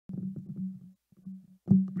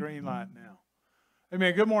green light now.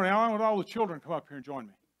 Amen. Good morning. I want all the children to come up here and join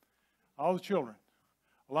me. All the children.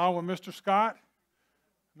 Along with Mr. Scott,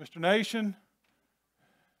 Mr. Nation,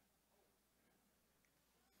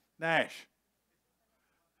 Nash.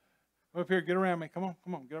 Come up here, get around me. Come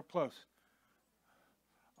on, get up close.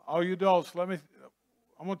 All you adults, I'm going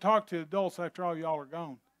to talk to the adults after all y'all are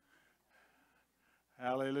gone.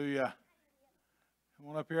 Hallelujah. Come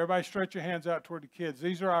on up here. Everybody stretch your hands out toward the kids.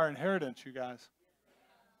 These are our inheritance, you guys.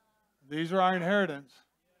 These are our inheritance.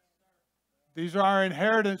 These are our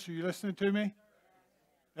inheritance. Are you listening to me?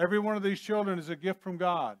 Every one of these children is a gift from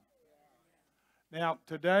God. Now,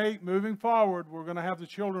 today, moving forward, we're going to have the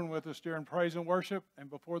children with us during praise and worship, and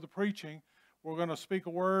before the preaching, we're going to speak a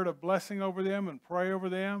word of blessing over them and pray over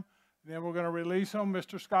them. And then we're going to release them.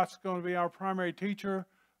 Mr. Scott's going to be our primary teacher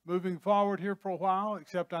moving forward here for a while,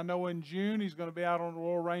 except I know in June he's going to be out on the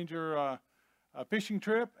Royal Ranger fishing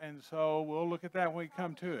trip, and so we'll look at that when we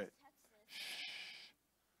come to it.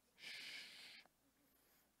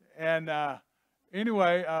 And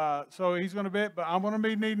anyway, so he's going to be, but I'm going to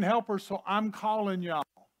be needing helpers, so I'm calling y'all.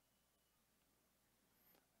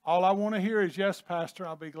 All I want to hear is, yes, Pastor,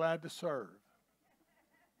 I'll be glad to serve.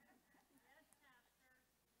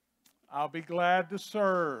 I'll be glad to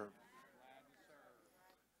serve.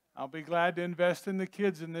 I'll be glad to invest in the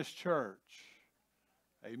kids in this church.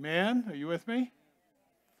 Amen? Are you with me?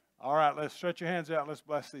 All right, let's stretch your hands out. Let's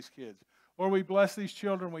bless these kids. Lord, we bless these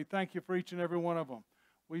children. We thank you for each and every one of them.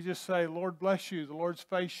 We just say, Lord, bless you. The Lord's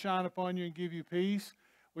face shine upon you and give you peace.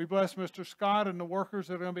 We bless Mr. Scott and the workers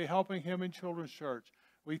that are going to be helping him in Children's Church.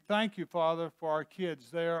 We thank you, Father, for our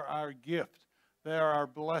kids. They are our gift. They are our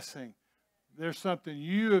blessing. They're something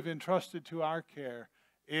you have entrusted to our care.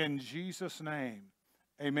 In Jesus' name,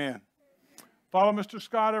 amen. Follow Mr.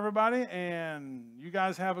 Scott, everybody, and you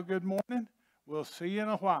guys have a good morning. We'll see you in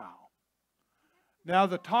a while. Now,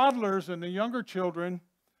 the toddlers and the younger children,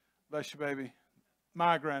 bless you, baby,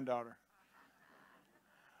 my granddaughter.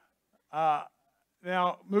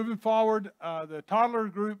 Now, moving forward, the toddler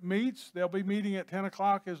group meets. They'll be meeting at 10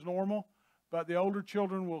 o'clock as normal, but the older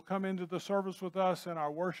children will come into the service with us in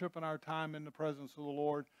our worship and our time in the presence of the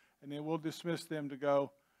Lord, and then we'll dismiss them to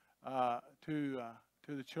go to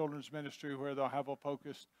the children's ministry where they'll have a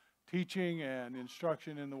focused teaching and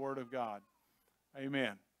instruction in the Word of God.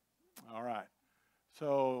 Amen. All right.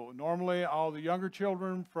 So normally all the younger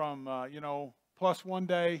children from, plus 1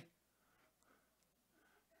 day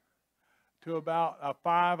to about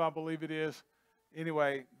 5, I believe it is.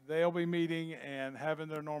 Anyway, they'll be meeting and having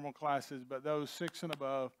their normal classes, but those 6 and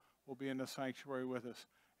above will be in the sanctuary with us.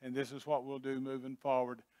 And this is what we'll do moving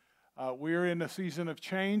forward. We're in a season of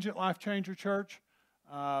change at Life Changer Church.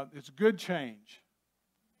 It's good change.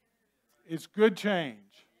 It's good change.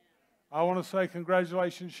 I want to say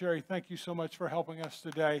congratulations, Sherry. Thank you so much for helping us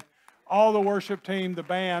today. All the worship team, the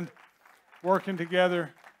band, working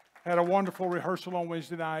together. Had a wonderful rehearsal on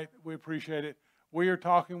Wednesday night. We appreciate it. We are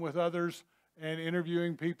talking with others and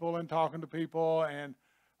interviewing people and talking to people. And,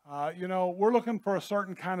 we're looking for a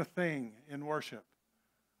certain kind of thing in worship.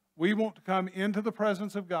 We want to come into the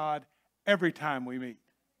presence of God every time we meet.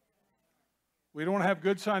 We don't want to have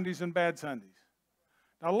good Sundays and bad Sundays.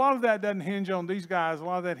 Now, a lot of that doesn't hinge on these guys. A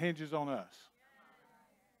lot of that hinges on us.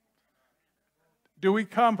 Do we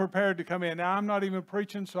come prepared to come in? Now, I'm not even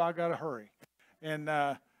preaching, so I got to hurry. And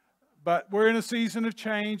but we're in a season of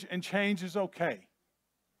change, and change is okay.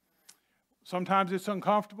 Sometimes it's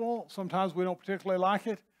uncomfortable. Sometimes we don't particularly like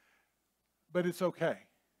it, but it's okay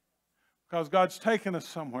because God's taken us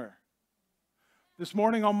somewhere. This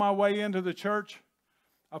morning on my way into the church,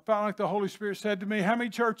 I felt like the Holy Spirit said to me, how many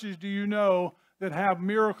churches do you know that have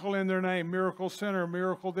miracle in their name? Miracle Center,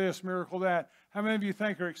 miracle this, miracle that. How many of you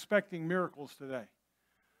think are expecting miracles today?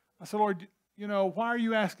 I said, Lord, why are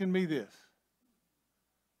you asking me this?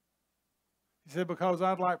 He said, because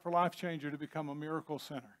I'd like for Life Changer to become a miracle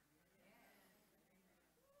center.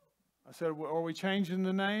 I said, well, are we changing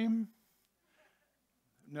the name?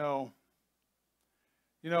 No.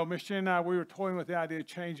 Miss Jen and I, we were toying with the idea of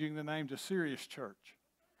changing the name to Serious Church.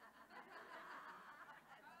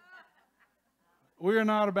 We are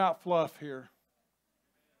not about fluff here.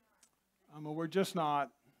 We're just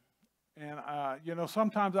not. And,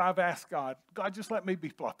 sometimes I've asked God, just let me be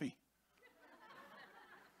fluffy.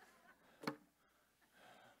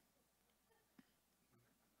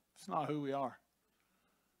 It's not who we are.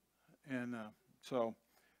 And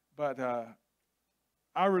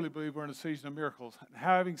I really believe we're in a season of miracles.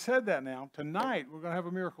 Having said that now, tonight we're going to have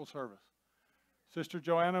a miracle service. Sister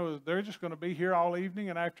Joanna, they're just going to be here all evening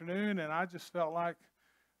and afternoon, and I just felt like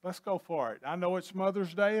let's go for it. I know it's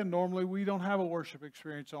Mother's Day, and normally we don't have a worship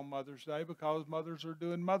experience on Mother's Day because mothers are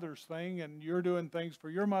doing mother's thing, and you're doing things for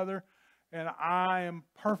your mother, and I am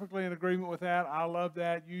perfectly in agreement with that. I love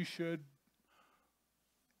that. You should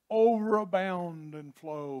overabound and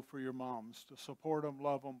flow for your moms to support them,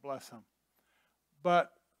 love them, bless them.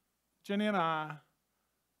 But Jenny and I,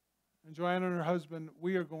 and Joanna and her husband,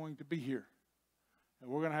 we are going to be here, and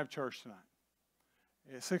we're going to have church tonight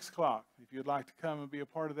at 6 o'clock. If you'd like to come and be a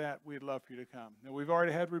part of that, we'd love for you to come. Now, we've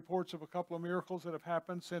already had reports of a couple of miracles that have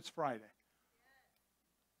happened since Friday.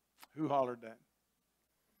 Who hollered that?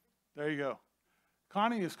 There you go.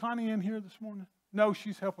 Connie, is Connie in here this morning? No,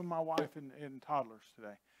 she's helping my wife in toddlers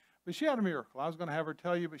today. But she had a miracle. I was going to have her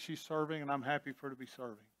tell you, but she's serving, and I'm happy for her to be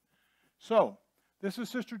serving. So, this is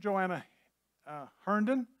Sister Joanna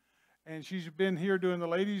Herndon, and she's been here doing the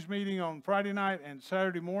ladies' meeting on Friday night and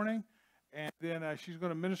Saturday morning. And then she's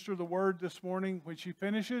going to minister the word this morning. When she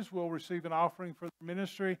finishes, we'll receive an offering for the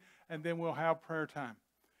ministry, and then we'll have prayer time.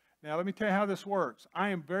 Now, let me tell you how this works. I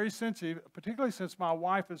am very sensitive, particularly since my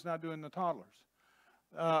wife is now doing the toddlers,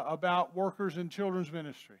 about workers in children's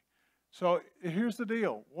ministry. So here's the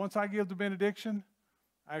deal. Once I give the benediction,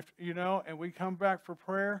 and we come back for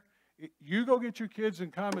prayer, you go get your kids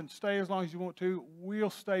and come and stay as long as you want to. We'll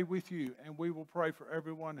stay with you, and we will pray for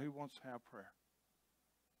everyone who wants to have prayer.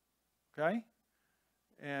 Okay?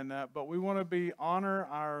 And but we want to honor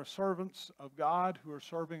our servants of God who are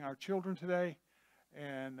serving our children today.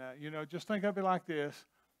 And, just think of it like this.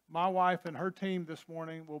 My wife and her team this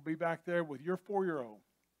morning will be back there with your 4-year-old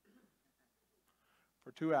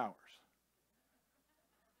for 2 hours.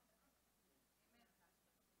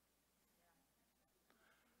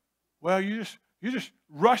 Well, you're just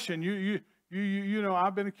rushing.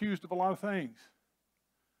 I've been accused of a lot of things.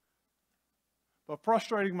 But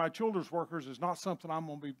frustrating my children's workers is not something I'm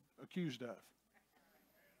going to be accused of.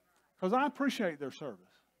 Because I appreciate their service.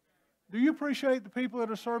 Do you appreciate the people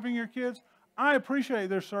that are serving your kids? I appreciate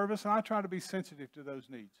their service, and I try to be sensitive to those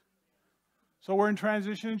needs. So we're in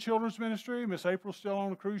transition in children's ministry. Miss April's still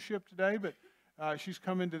on a cruise ship today, but she's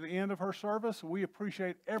coming to the end of her service. We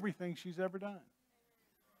appreciate everything she's ever done.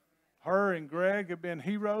 Her and Greg have been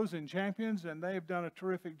heroes and champions, and they've done a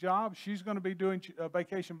terrific job. She's going to be doing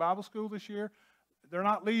Vacation Bible School this year. They're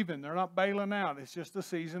not leaving. They're not bailing out. It's just a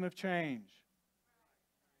season of change.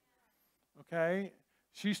 Okay?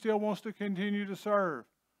 She still wants to continue to serve,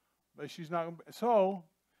 but she's not. So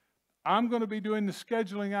I'm going to be doing the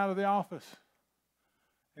scheduling out of the office.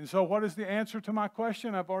 And so what is the answer to my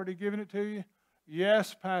question? I've already given it to you.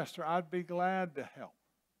 Yes, Pastor, I'd be glad to help.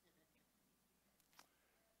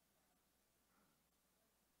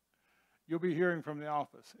 You'll be hearing from the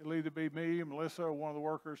office. It'll either be me, Melissa, or one of the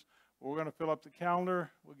workers. We're going to fill up the calendar.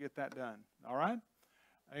 We'll get that done. All right?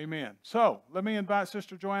 Amen. So let me invite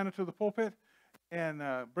Sister Joanna to the pulpit and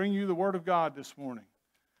bring you the Word of God this morning.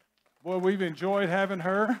 Boy, we've enjoyed having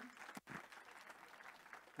her.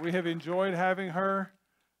 We have enjoyed having her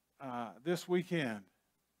this weekend.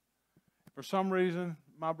 For some reason,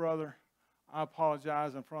 my brother, I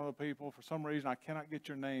apologize in front of the people. For some reason, I cannot get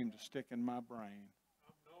your name to stick in my brain.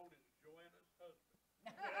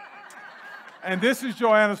 And this is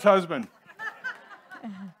Joanna's husband.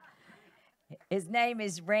 His name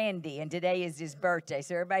is Randy, and today is his birthday.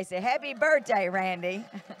 So everybody say, happy birthday, Randy.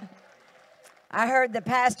 I heard the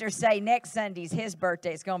pastor say next Sunday's his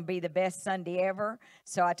birthday. It's going to be the best Sunday ever.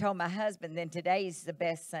 So I told my husband, then today's the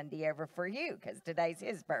best Sunday ever for you, because today's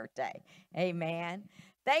his birthday. Amen.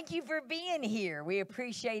 Thank you for being here. We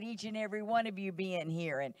appreciate each and every one of you being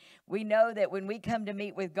here. And we know that when we come to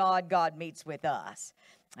meet with God, God meets with us.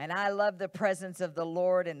 And I love the presence of the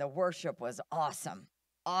Lord, and the worship was awesome.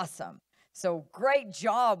 Awesome. So great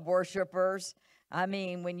job, worshipers. I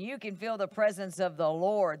mean, when you can feel the presence of the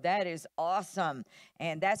Lord, that is awesome.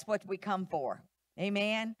 And that's what we come for.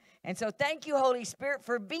 Amen. And so thank you, Holy Spirit,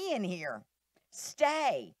 for being here.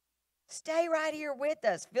 Stay. Stay right here with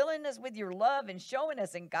us, filling us with your love and showing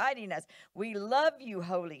us and guiding us. We love you,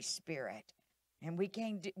 Holy Spirit. And we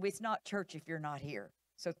can't it's not church if you're not here.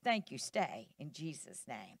 So thank you. Stay in Jesus'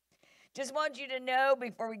 name. Just want you to know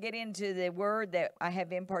before we get into the word that I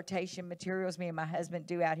have impartation materials me and my husband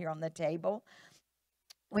do out here on the table.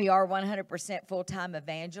 We are 100% full-time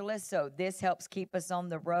evangelists, so this helps keep us on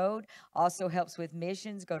the road. Also helps with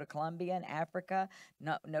missions. Go to Colombia and Africa.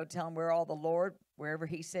 No telling where all the Lord, wherever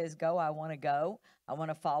he says go, I want to go. I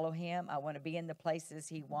want to follow him. I want to be in the places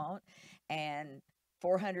he wants. And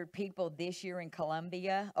 400 people this year in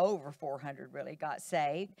Columbia, over 400 really got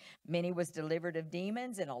saved. Many was delivered of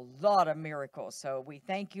demons and a lot of miracles. So we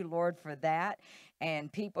thank you, Lord, for that.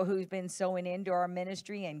 And people who've been sowing into our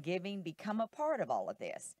ministry and giving become a part of all of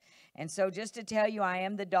this. And so just to tell you, I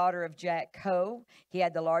am the daughter of Jack Coe. He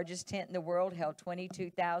had the largest tent in the world, held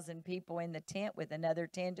 22,000 people in the tent with another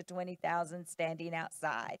 10 to 20,000 standing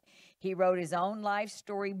outside. He wrote his own life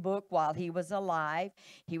story book while he was alive.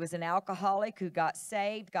 He was an alcoholic who got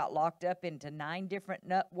saved, got locked up into 9 different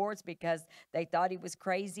nut wards because they thought he was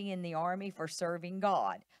crazy in the army for serving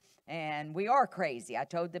God. And we are crazy. I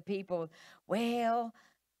told the people, well,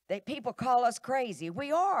 people call us crazy.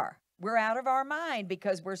 We are. We're out of our mind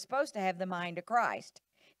because we're supposed to have the mind of Christ.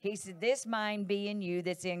 He said, this mind be in you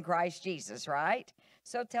that's in Christ Jesus, right?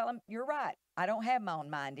 So tell him, you're right. I don't have my own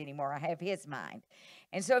mind anymore. I have his mind.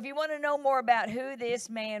 And so if you want to know more about who this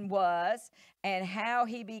man was and how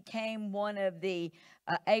he became one of the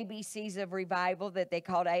ABCs of revival that they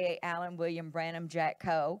called A.A. Allen, William Branham, Jack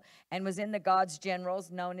Coe, and was in the God's Generals,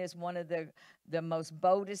 known as one of the most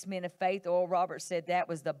boldest men of faith. Oral Roberts said that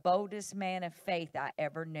was the boldest man of faith I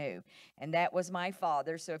ever knew. And that was my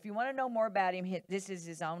father. So if you want to know more about him, this is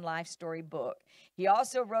his own life story book. He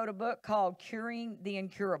also wrote a book called Curing the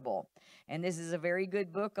Incurable. And this is a very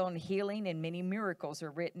good book on healing, and many miracles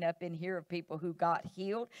are written up in here of people who got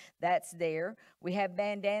healed. That's there. We have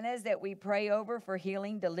bandanas that we pray over for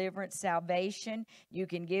healing, deliverance, salvation. You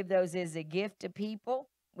can give those as a gift to people.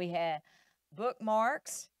 We have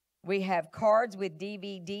bookmarks. We have cards with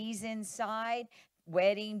DVDs inside,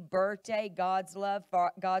 wedding, birthday, God's love,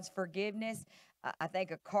 God's forgiveness. I think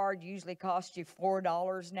a card usually costs you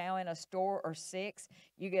 $4 now in a store, or $6.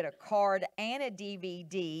 You get a card and a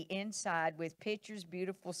DVD inside with pictures,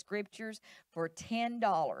 beautiful scriptures for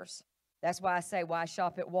 $10. That's why I say, why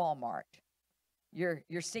shop at Walmart?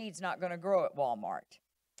 Your seed's not going to grow at Walmart.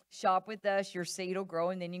 Shop with us, your seed will grow,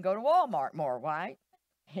 and then you can go to Walmart more, right?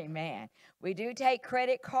 Amen. We do take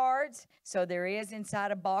credit cards, so there is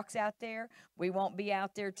inside a box out there. We won't be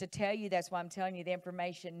out there to tell you. That's why I'm telling you the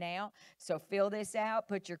information now. So fill this out,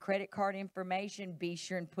 put your credit card information, be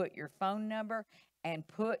sure and put your phone number, and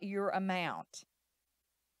put your amount.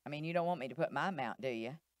 I mean, you don't want me to put my amount, do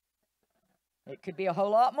you? It could be a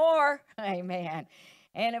whole lot more. Amen.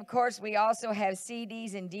 And, of course, we also have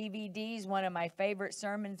CDs and DVDs. One of my favorite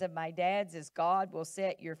sermons of my dad's is God will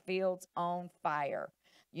set your fields on fire.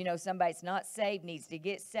 You know, somebody that's not saved needs to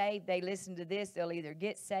get saved. They listen to this, they'll either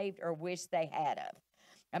get saved or wish they had of.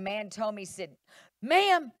 A man told me, he said,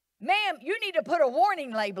 ma'am, you need to put a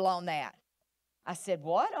warning label on that. I said,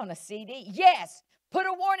 what, on a CD? Yes, put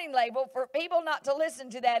a warning label for people not to listen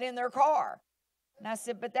to that in their car. And I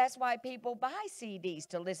said, but that's why people buy CDs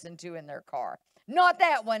to listen to in their car. Not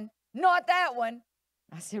that one, not that one.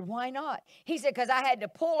 I said, why not? He said, because I had to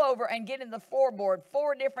pull over and get in the floorboard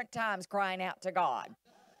 4 different times crying out to God.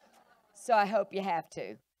 So I hope you have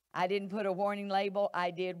to. I didn't put a warning label.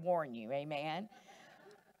 I did warn you. Amen.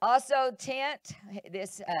 Also, tent.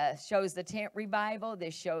 This shows the tent revival.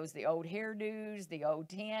 This shows the old hairdos, the old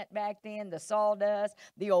tent back then, the sawdust,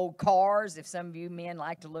 the old cars, if some of you men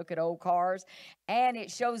like to look at old cars. And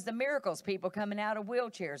it shows the miracles, people coming out of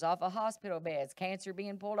wheelchairs, off of hospital beds, cancer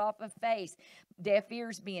being pulled off of face, deaf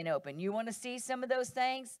ears being open. You want to see some of those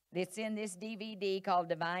things? It's in this DVD called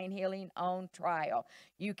Divine Healing on Trial.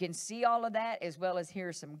 You can see all of that, as well as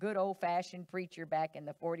hear some good old-fashioned preacher back in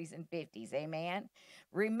the 40s and 50s. Amen.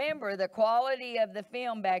 Remember, the quality of the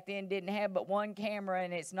film back then didn't have but one camera,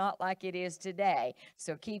 and it's not like it is today.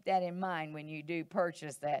 So keep that in mind when you do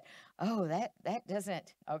purchase that. Oh, that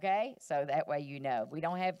doesn't, okay? So that way you know. We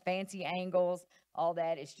don't have fancy angles, all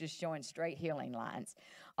that. It's just showing straight healing lines.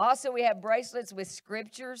 Also, we have bracelets with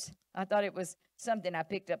scriptures. I thought it was something. I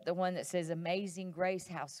picked up the one that says, Amazing Grace,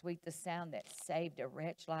 how sweet the sound that saved a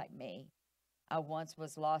wretch like me. I once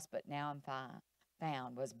was lost, but now I'm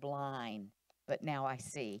found, was blind, but now I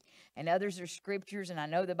see. And others are scriptures, and I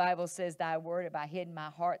know the Bible says, thy word have I hid in my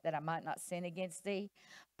heart that I might not sin against thee.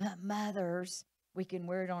 But mothers, we can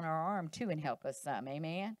wear it on our arm too and help us some.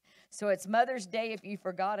 Amen. So it's Mother's Day. If you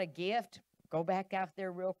forgot a gift, go back out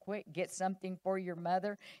there real quick, get something for your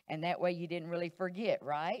mother, and that way you didn't really forget,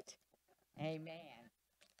 right? Amen.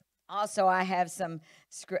 Also, I have some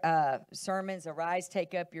sermons, Arise,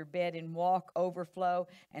 Take Up Your Bed and Walk, Overflow,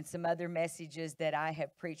 and some other messages that I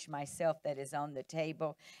have preached myself that is on the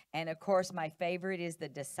table. And, of course, my favorite is the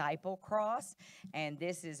Disciple Cross, and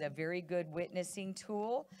this is a very good witnessing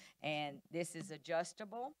tool, and this is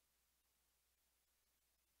adjustable.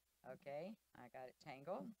 Okay, I got it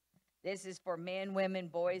tangled. This is for men, women,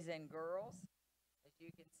 boys, and girls. As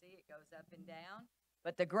you can see, it goes up and down.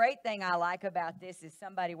 But the great thing I like about this is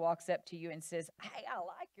somebody walks up to you and says, hey, I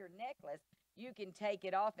like your necklace. You can take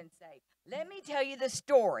it off and say, let me tell you the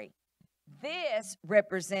story. This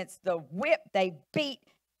represents the whip they beat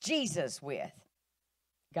Jesus with.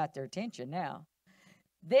 Got their attention now.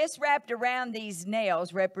 This wrapped around these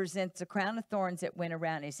nails represents the crown of thorns that went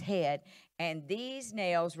around his head, and these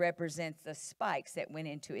nails represents the spikes that went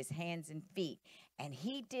into his hands and feet. And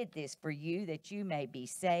he did this for you that you may be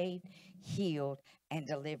saved, healed, and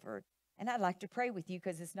delivered. And I'd like to pray with you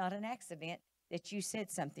because it's not an accident that you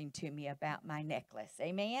said something to me about my necklace.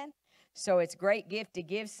 Amen? So it's a great gift to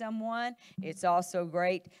give someone. It's also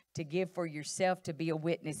great to give for yourself to be a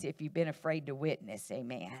witness if you've been afraid to witness.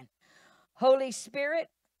 Amen. Holy Spirit,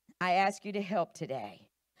 I ask you to help today.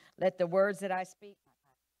 Let the words that I speak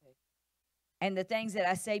and the things that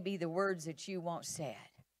I say be the words that you want said.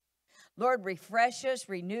 Lord, refresh us,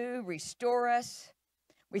 renew, restore us.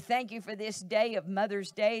 We thank you for this day of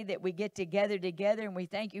Mother's Day that we get together, and we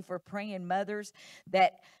thank you for praying mothers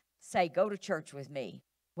that say, go to church with me.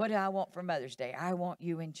 What do I want for Mother's Day? I want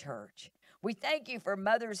you in church. We thank you for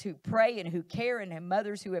mothers who pray and who care, and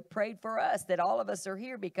mothers who have prayed for us, that all of us are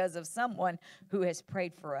here because of someone who has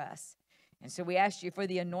prayed for us. And so we ask you for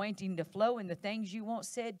the anointing to flow and the things you want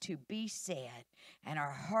said to be said, and our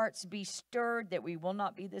hearts be stirred that we will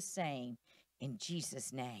not be the same. In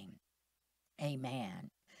Jesus' name, amen.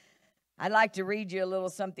 I'd like to read you a little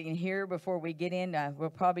something here before we get in. We're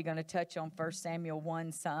probably going to touch on 1 Samuel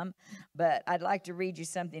 1 some, but I'd like to read you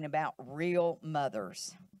something about real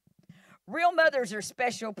mothers. Real mothers are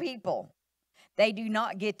special people. They do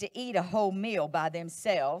not get to eat a whole meal by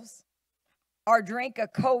themselves or drink a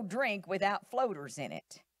cold drink without floaters in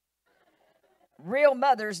it. Real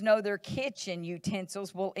mothers know their kitchen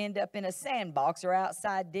utensils will end up in a sandbox or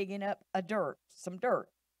outside digging up some dirt.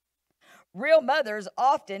 Real mothers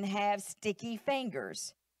often have sticky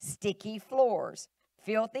fingers, sticky floors,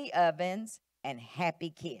 filthy ovens, and happy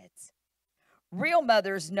kids. Real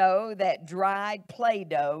mothers know that dried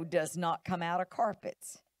Play-Doh does not come out of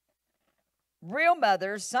carpets. Real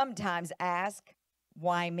mothers sometimes ask,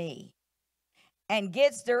 why me? And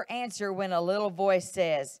gets their answer when a little voice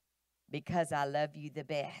says, because I love you the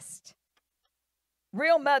best.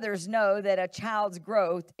 Real mothers know that a child's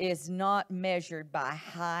growth is not measured by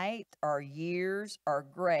height or years or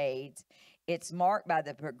grades. It's marked by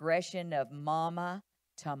the progression of mama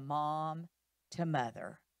to mom to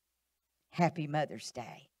mother. Happy Mother's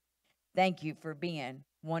Day. Thank you for being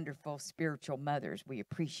wonderful spiritual mothers. We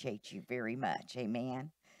appreciate you very much.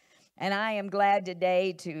 Amen. And I am glad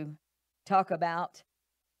today to talk about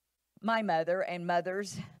my mother and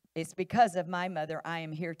mothers. It's because of my mother I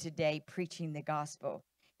am here today preaching the gospel.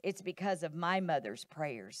 It's because of my mother's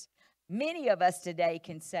prayers. Many of us today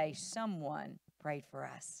can say someone prayed for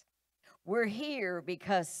us. We're here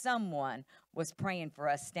because someone was praying for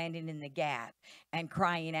us, standing in the gap and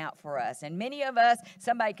crying out for us. And many of us,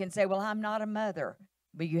 somebody can say, well, I'm not a mother,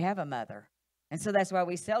 but you have a mother. And so that's why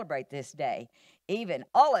we celebrate this day. Even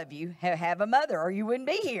all of you have a mother or you wouldn't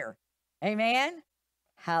be here. Amen?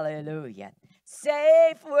 Hallelujah.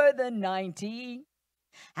 Safe were the 90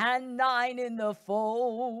 and 9 in the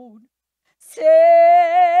fold. Safe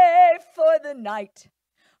for the night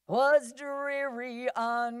was dreary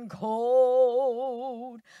and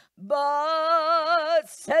cold. But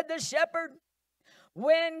said the shepherd,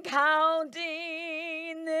 when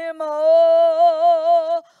counting them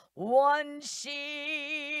all, one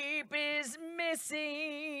sheep is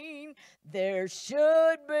missing. There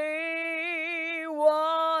should be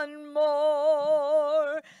one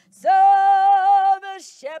more. So the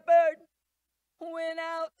shepherd went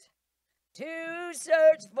out to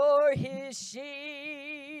search for his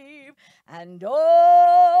sheep, and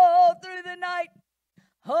all through the night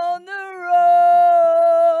on the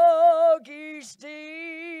rocky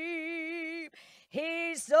steep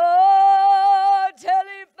he saw till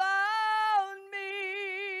he found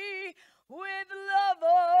me, with love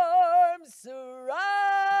arms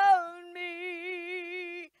surround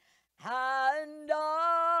me, and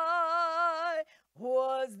I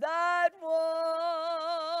was that one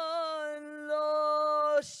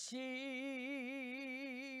lost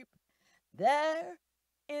sheep. There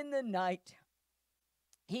in the night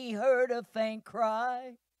he heard a faint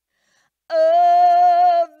cry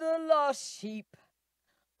of the lost sheep,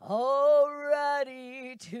 all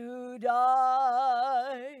ready to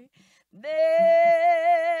die.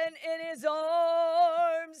 Then in his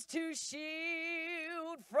arms to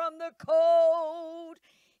shield from the cold,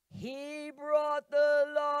 he brought the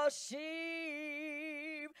lost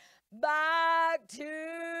sheep back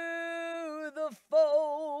to the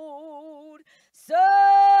fold. So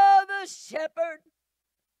the shepherd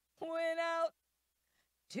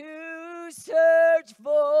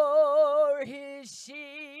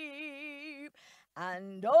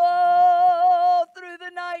And all through the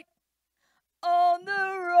night on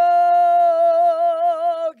the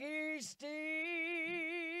rocky steep,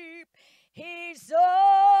 he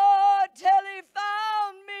saw till he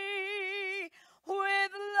found me.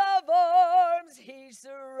 With love arms he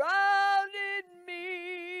surrounded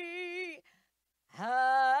me.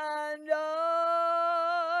 And I,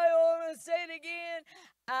 say it again,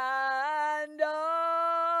 and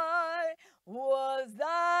I was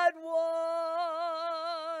that one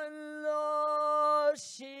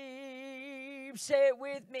lost sheep. Say it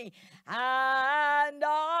with me. And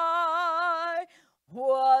I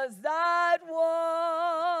was that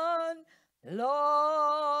one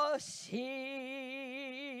lost sheep.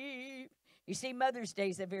 You see, Mother's Day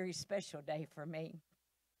is a very special day for me,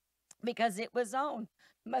 because it was on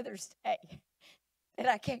Mother's Day that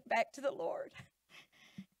I came back to the Lord.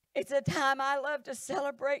 It's a time I love to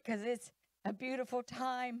celebrate because it's a beautiful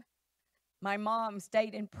time. My mom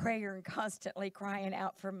stayed in prayer and constantly crying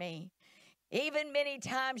out for me. Even many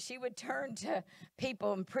times she would turn to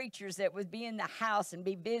people and preachers that would be in the house and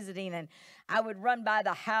be visiting, and I would run by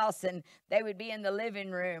the house and they would be in the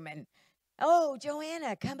living room, and, oh,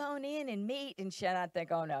 Joanna, come on in and meet. And I'd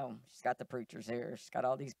think, oh, no, she's got the preachers here. She's got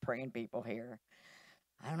all these praying people here.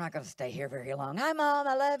 I'm not going to stay here very long. Hi, Mom,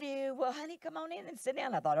 I love you. Well, honey, come on in and sit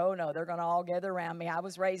down. I thought, oh, no, they're going to all gather around me. I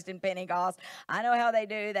was raised in Pentecost. I know how they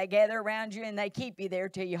do. They gather around you and they keep you there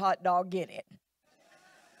till you hot dog get it.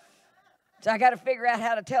 So I got to figure out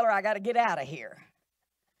how to tell her I got to get out of here.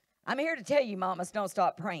 I'm here to tell you, mamas, don't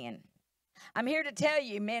stop praying. I'm here to tell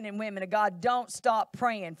you, men and women of God, don't stop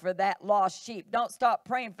praying for that lost sheep. Don't stop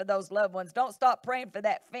praying for those loved ones. Don't stop praying for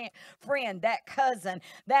that friend, that cousin,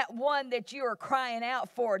 that one that you are crying out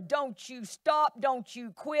for. Don't you stop. Don't you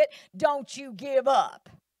quit. Don't you give up.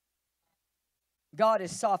 God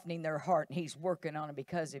is softening their heart, and he's working on it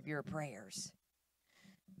because of your prayers.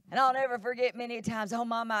 And I'll never forget many times, oh,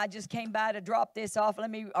 Mama, I just came by to drop this off.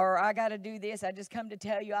 Or I got to do this. I just come to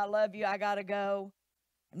tell you I love you. I got to go.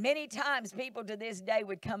 Many times people to this day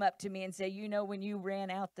would come up to me and say, you know, when you ran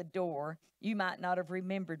out the door, you might not have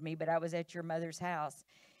remembered me, but I was at your mother's house.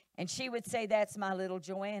 And she would say, that's my little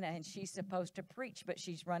Joanna, and she's supposed to preach, but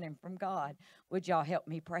she's running from God. Would y'all help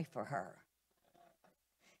me pray for her?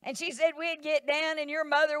 And she said we'd get down and your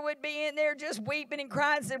mother would be in there just weeping and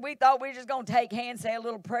crying. Said we thought we were just going to take hands, say a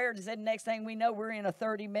little prayer. And said next thing we know, we're in a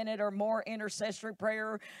 30-minute or more intercessory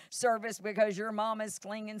prayer service because your mom is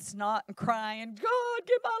clinging snot and crying, God,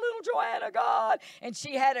 get my little Joanna, God. And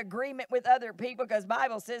she had agreement with other people because the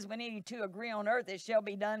Bible says when any two agree on earth, it shall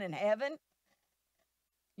be done in heaven.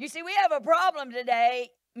 You see, we have a problem today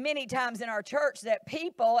many times in our church that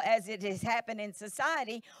people, as it has happened in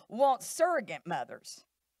society, want surrogate mothers.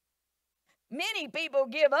 Many people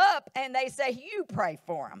give up and they say, you pray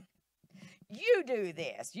for them. You do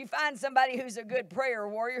this. You find somebody who's a good prayer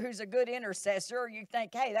warrior, who's a good intercessor, or you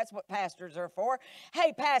think, hey, that's what pastors are for.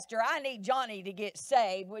 Hey, pastor, I need Johnny to get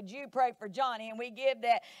saved. Would you pray for Johnny? And we give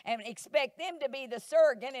that and expect them to be the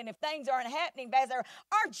surrogate. And if things aren't happening, pastor,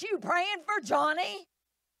 aren't you praying for Johnny?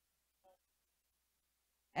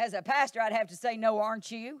 As a pastor, I'd have to say, no,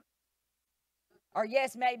 aren't you? Or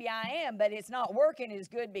yes, maybe I am, but it's not working as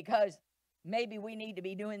good because maybe we need to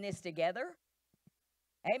be doing this together.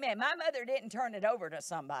 Amen. My mother didn't turn it over to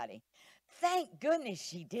somebody. Thank goodness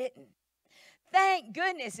she didn't. Thank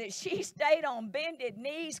goodness that she stayed on bended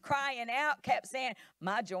knees, crying out, kept saying,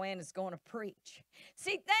 my Joanna's going to preach.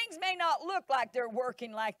 See, things may not look like they're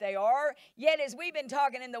working like they are, yet as we've been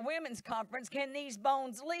talking in the women's conference, can these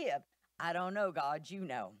bones live? I don't know, God, you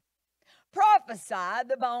know. Prophesy,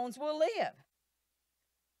 the bones will live.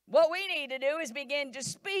 What we need to do is begin to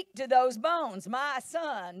speak to those bones. My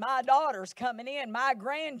son, my daughter's coming in, my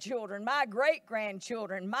grandchildren, my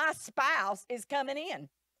great-grandchildren, my spouse is coming in.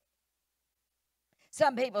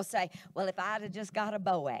 Some people say, well, if I'd have just got a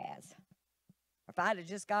Boaz, if I'd have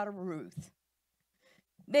just got a Ruth,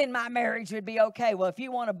 then my marriage would be okay. Well, if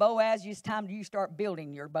you want a Boaz, it's time you start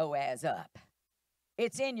building your Boaz up.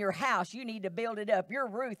 It's in your house. You need to build it up. Your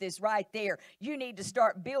Ruth is right there. You need to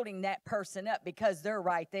start building that person up because they're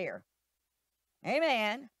right there.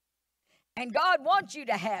 Amen. And God wants you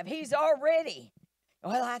to have. He's already.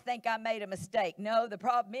 Well, I think I made a mistake. No, the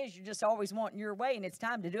problem is you're just always wanting your way, and it's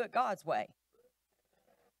time to do it God's way.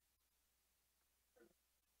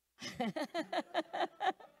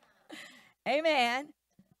 Amen.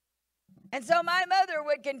 And so my mother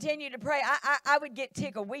would continue to pray. I would get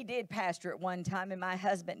tickled. We did pastor at one time, and my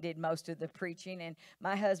husband did most of the preaching, and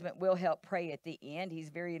my husband will help pray at the end. He's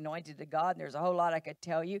very anointed to God, and there's a whole lot I could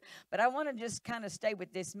tell you. But I want to just kind of stay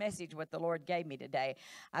with this message, what the Lord gave me today.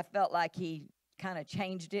 I felt like he kind of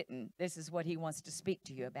changed it, and this is what he wants to speak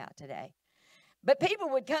to you about today. But people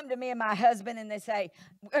would come to me and my husband, and they say,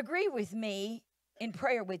 agree with me in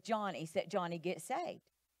prayer with Johnny, so that Johnny gets saved.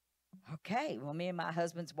 Okay, well, me and my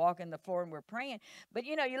husband's walking the floor and we're praying. But,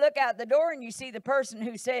 you know, you look out the door and you see the person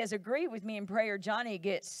who says, agree with me in prayer, Johnny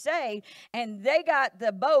gets saved, and they got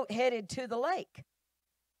the boat headed to the lake.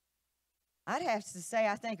 I'd have to say,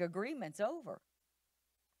 I think agreement's over.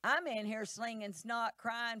 I'm in here slinging snot,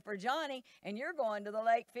 crying for Johnny, and you're going to the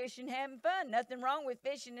lake fishing, having fun. Nothing wrong with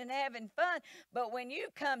fishing and having fun. But when you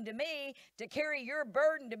come to me to carry your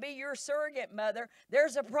burden, to be your surrogate mother,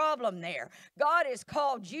 there's a problem there. God has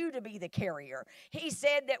called you to be the carrier. He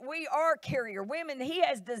said that we are carrier women. He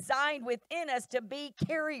has designed within us to be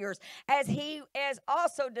carriers, as he has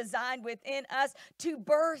also designed within us to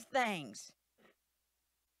birth things.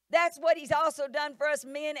 That's what he's also done for us,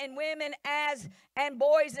 men and women, and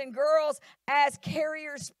boys and girls, as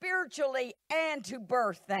carriers spiritually and to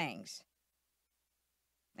birth things.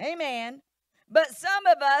 Amen. But some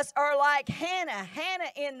of us are like Hannah.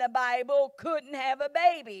 Hannah in the Bible couldn't have a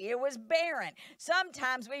baby. It was barren.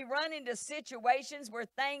 Sometimes we run into situations where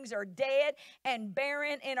things are dead and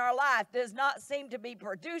barren in our life. Does not seem to be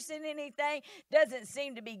producing anything. Doesn't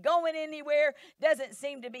seem to be going anywhere. Doesn't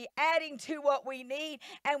seem to be adding to what we need.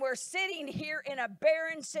 And we're sitting here in a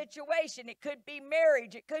barren situation. It could be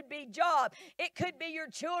marriage. It could be job. It could be your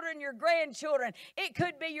children, your grandchildren. It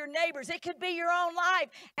could be your neighbors. It could be your own life.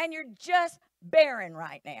 And you're just barren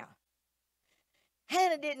right now.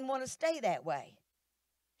 Hannah didn't want to stay that way.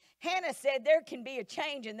 Hannah said there can be a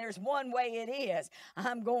change, and there's one way it is.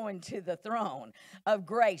 I'm going to the throne of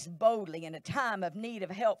grace boldly in a time of need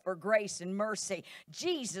of help for grace and mercy.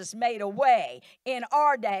 Jesus made a way in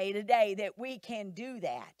our day today that we can do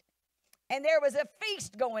that. And there was a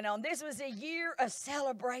feast going on. This was a year of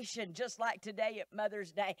celebration, just like today at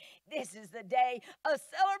Mother's Day. This is the day of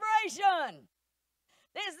celebration.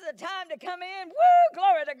 This is the time to come in. Woo,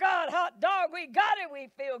 glory to God, hot dog, we got it. We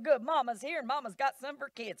feel good. Mama's here, and Mama's got some of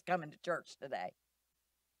her kids coming to church today.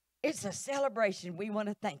 It's a celebration. We want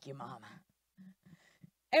to thank you, Mama.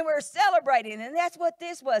 And we're celebrating, and that's what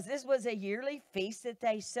this was. This was a yearly feast that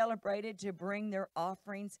they celebrated to bring their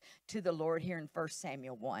offerings to the Lord here in 1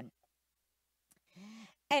 Samuel 1.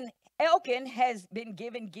 And Elkanah has been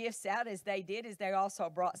giving gifts out as they did, as they also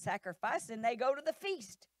brought sacrifice, and they go to the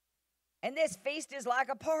feast. And this feast is like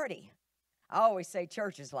a party. I always say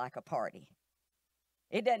church is like a party.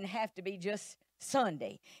 It doesn't have to be just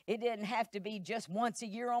Sunday. It doesn't have to be just once a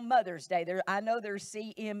year on Mother's Day. I know there's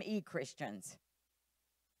CME Christians.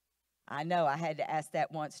 I know I had to ask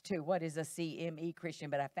that once too. What is a CME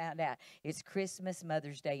Christian? But I found out it's Christmas,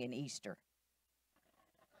 Mother's Day, and Easter.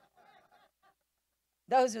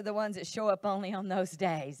 Those are the ones that show up only on those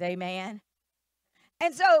days. Amen.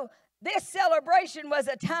 And so this celebration was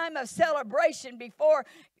a time of celebration before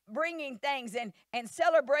bringing things and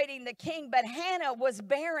celebrating the king. But Hannah was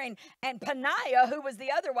barren, and Peninnah, who was the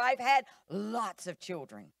other wife, had lots of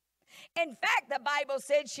children. In fact, the Bible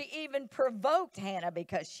said she even provoked Hannah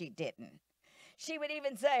because she didn't. She would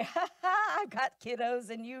even say, ha ha, I've got kiddos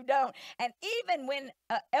and you don't. And even when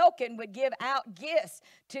Elkanah would give out gifts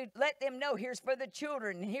to let them know, here's for the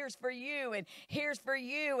children, and here's for you, and here's for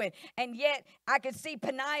you. And yet I could see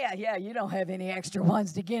Peninnah, yeah, you don't have any extra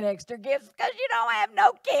ones to get extra gifts because you don't have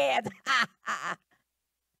no kids. And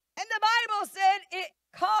the Bible said it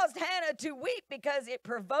caused Hannah to weep because it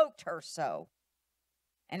provoked her so.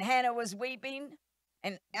 And Hannah was weeping.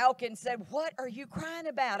 And Elkanah said, what are you crying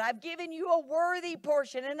about? I've given you a worthy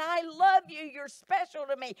portion, and I love you. You're special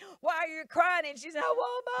to me. Why are you crying? And she said, I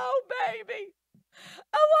want my own baby.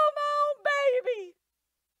 I want my own baby.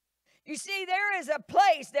 You see, there is a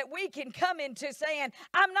place that we can come into saying,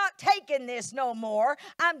 I'm not taking this no more.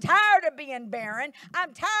 I'm tired of being barren.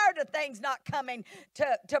 I'm tired of things not coming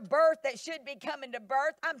to birth that should be coming to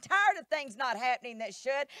birth. I'm tired of things not happening that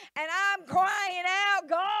should. And I'm crying out,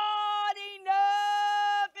 God,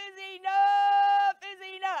 enough is enough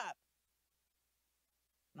is enough.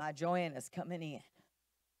 My Joanna's coming in.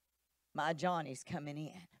 My Johnny's coming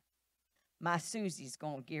in. My Susie's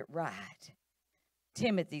going to get right.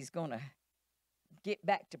 Timothy's going to get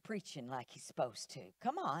back to preaching like he's supposed to.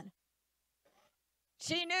 Come on.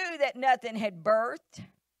 She knew that nothing had birthed,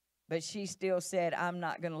 but she still said, I'm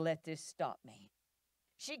not going to let this stop me.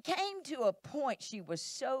 She came to a point, she was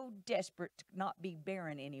so desperate to not be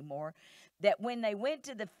barren anymore, that when they went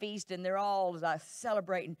to the feast and they're all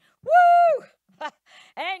celebrating, woo!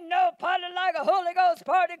 Ain't no party like a Holy Ghost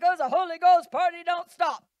party, because a Holy Ghost party don't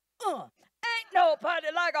stop. Ain't no party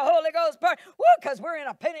like a Holy Ghost party. Because we're in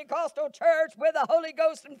a Pentecostal church where the Holy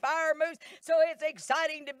Ghost and fire moves. So it's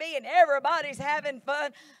exciting to be, and everybody's having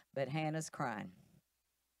fun. But Hannah's crying.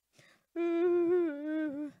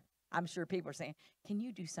 I'm sure people are saying, can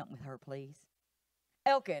you do something with her, please?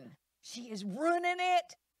 Elkin, she is ruining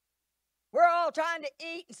it. We're all trying to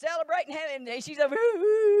eat and celebrate and have it. And she's like,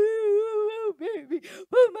 oh, baby,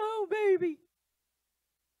 come on, baby.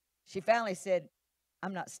 She finally said,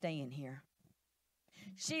 I'm not staying here.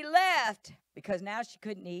 She left because now she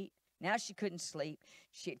couldn't eat. Now she couldn't sleep.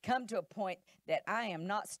 She had come to a point that I am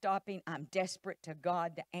not stopping. I'm desperate to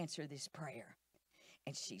God to answer this prayer.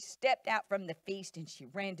 And she stepped out from the feast and she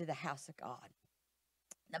ran to the house of God.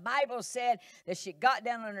 The Bible said that she got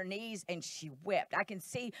down on her knees and she wept. I can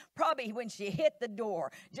see probably when she hit the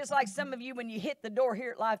door, just like some of you when you hit the door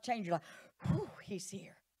here at Life Change, you're like, whew, he's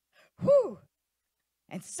here. Whew.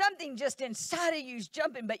 And something just inside of you is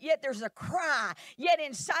jumping, but yet there's a cry. Yet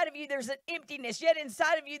inside of you there's an emptiness. Yet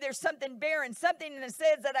inside of you there's something barren, something that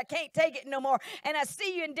says that I can't take it no more. And I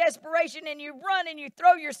see you in desperation and you run and you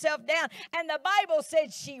throw yourself down. And the Bible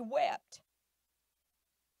said she wept.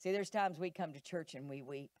 See, there's times we come to church and we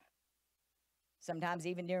weep. Sometimes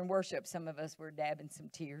even during worship, some of us were dabbing some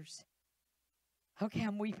tears. Okay,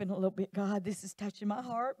 I'm weeping a little bit. God, this is touching my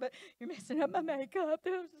heart, but you're messing up my makeup.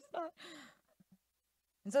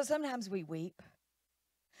 And so sometimes we weep.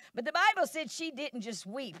 But the Bible said she didn't just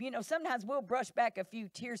weep. You know, sometimes we'll brush back a few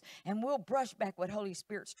tears and we'll brush back what Holy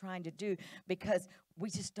Spirit's trying to do because we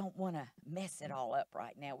just don't want to mess it all up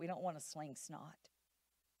right now. We don't want to sling snot.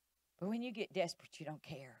 But when you get desperate, you don't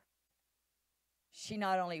care. She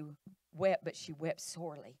not only wept, but she wept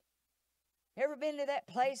sorely. Ever been to that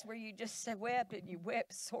place where you just wept and you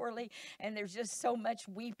wept sorely and there's just so much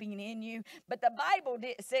weeping in you? But the Bible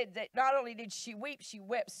said that not only did she weep, she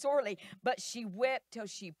wept sorely, but she wept till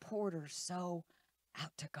she poured her soul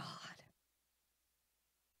out to God.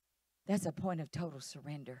 That's a point of total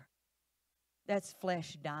surrender. That's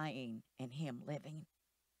flesh dying and Him living.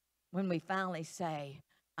 When we finally say,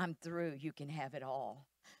 I'm through, you can have it all.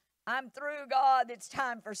 I'm through, God. It's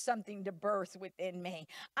time for something to birth within me.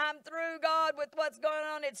 I'm through, God, with what's going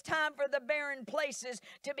on. It's time for the barren places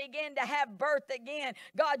to begin to have birth again.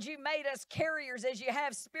 God, you made us carriers as you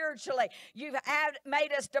have spiritually. You've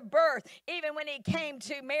made us to birth. Even when He came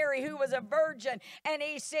to Mary, who was a virgin, and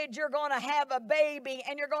He said, you're going to have a baby,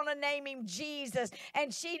 and you're going to name him Jesus.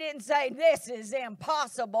 And she didn't say, this is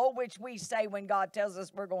impossible, which we say when God tells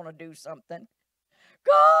us we're going to do something.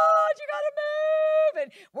 God, you got to move.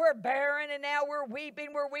 And we're barren, and now we're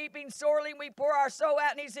weeping sorely, and we pour our soul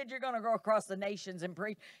out. And He said, you're going to go across the nations and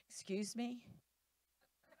preach. Excuse me?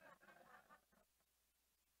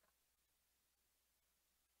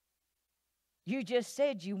 You just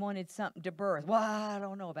said you wanted something to birth. Well, I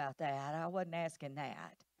don't know about that. I wasn't asking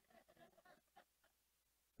that.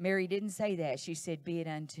 Mary didn't say that. She said, be it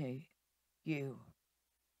unto you,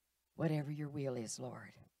 whatever your will is,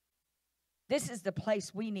 Lord. This is the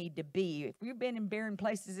place we need to be. If you've been in barren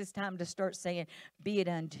places, it's time to start saying, be it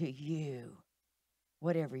unto you,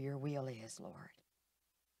 whatever your will is, Lord.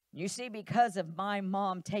 You see, because of my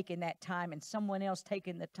mom taking that time and someone else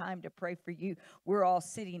taking the time to pray for you, we're all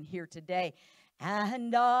sitting here today.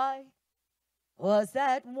 And I was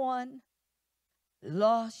that one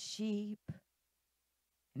lost sheep.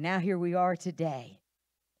 Now here we are today,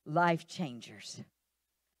 life changers.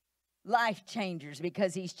 Life changers,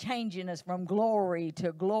 because He's changing us from glory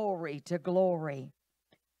to glory to glory.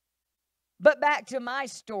 But back to my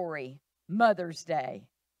story, Mother's Day.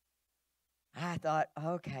 I thought,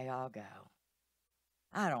 okay, I'll go.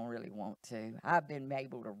 I don't really want to. I've been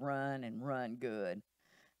able to run and run good.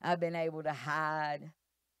 I've been able to hide.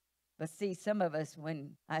 But see, some of us,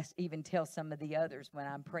 when I even tell some of the others when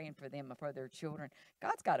I'm praying for them or for their children,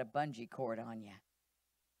 God's got a bungee cord on you.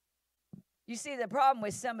 You see, the problem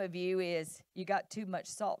with some of you is you got too much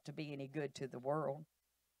salt to be any good to the world.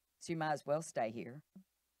 So you might as well stay here.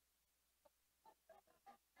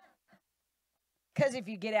 Because if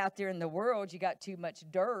you get out there in the world, you got too much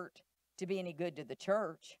dirt to be any good to the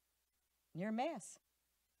church. You're a mess.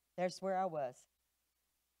 That's where I was.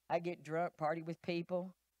 I get drunk, party with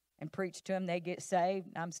people, and preach to them. They get saved.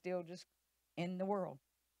 And I'm still just in the world.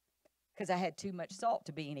 Because I had too much salt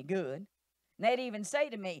to be any good. And they'd even say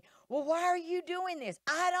to me, well, why are you doing this?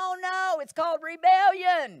 I don't know. It's called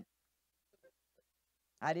rebellion.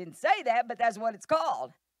 I didn't say that, but that's what it's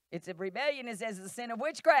called. It's a rebellion is as the sin of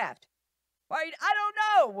witchcraft. Why? I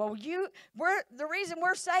don't know. Well, the reason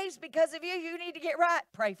we're saved is because of you. You need to get right.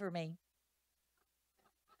 Pray for me.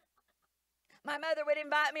 My mother would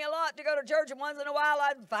invite me a lot to go to church, and once in a while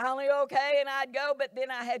I'd finally okay, and I'd go, but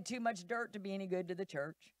then I had too much dirt to be any good to the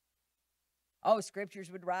church. Oh,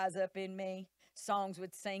 scriptures would rise up in me. Songs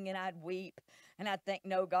would sing, and I'd weep. And I'd think,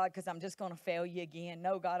 no, God, because I'm just going to fail you again.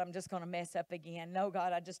 No, God, I'm just going to mess up again. No,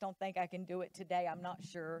 God, I just don't think I can do it today. I'm not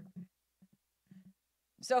sure.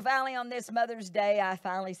 So finally on this Mother's Day, I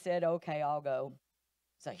finally said, okay, I'll go.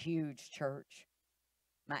 It's a huge church.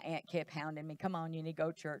 My aunt kept hounding me, come on, you need to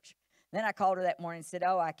go to church. Then I called her that morning and said,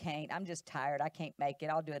 oh, I can't. I'm just tired. I can't make it.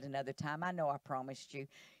 I'll do it another time. I know I promised you.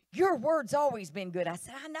 Your word's always been good. I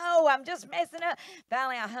said, I know. I'm just messing up.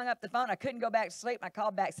 Finally, I hung up the phone. I couldn't go back to sleep. I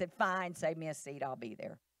called back, said, fine, save me a seat. I'll be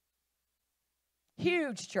there.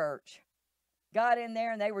 Huge church. Got in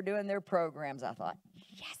there, and they were doing their programs. I thought,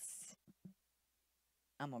 yes,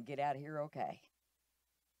 I'm going to get out of here okay.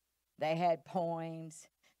 They had poems.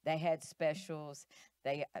 They had specials.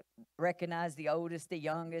 They recognized the oldest, the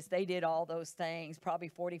youngest. They did all those things, probably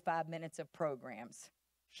 45 minutes of programs.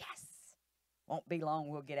 Yes. Won't be long,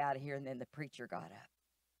 we'll get out of here. And then the preacher got up.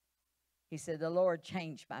 He said, the Lord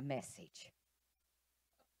changed my message.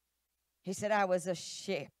 He said, I was a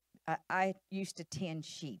sheep. I used to tend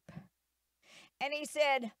sheep. And he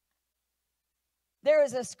said, there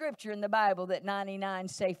is a scripture in the Bible that 99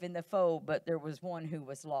 safe in the fold, but there was one who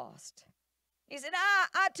was lost. He said,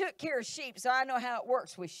 I took care of sheep, so I know how it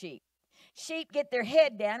works with sheep. Sheep get their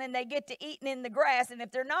head down and they get to eating in the grass. And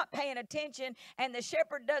if they're not paying attention and the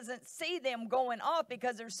shepherd doesn't see them going off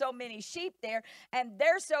because there's so many sheep there and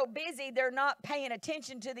they're so busy, they're not paying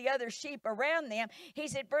attention to the other sheep around them. He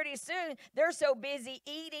said pretty soon they're so busy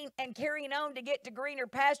eating and carrying on to get to greener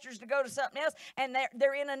pastures to go to something else. And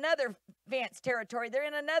they're in another fenced territory. They're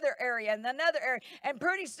in another area and another area. And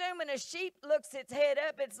pretty soon when a sheep looks its head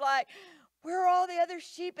up, it's like, where are all the other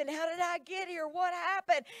sheep and how did I get here? What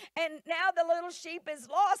happened? And now the little sheep is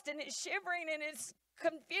lost and it's shivering and it's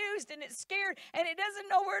confused and it's scared and it doesn't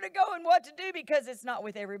know where to go and what to do because it's not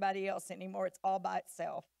with everybody else anymore. It's all by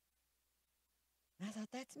itself. And I thought,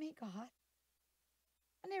 that's me, God.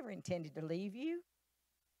 I never intended to leave you.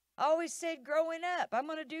 I always said growing up, I'm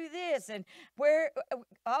going to do this and where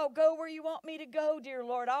I'll go where you want me to go, dear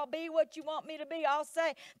Lord. I'll be what you want me to be. I'll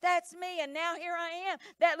say, that's me. And now here I am,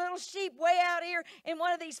 that little sheep way out here in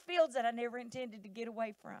one of these fields that I never intended to get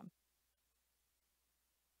away from.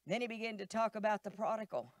 Then he began to talk about the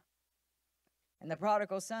prodigal. And the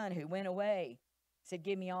prodigal son who went away said,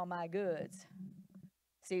 give me all my goods.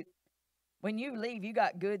 See, when you leave, you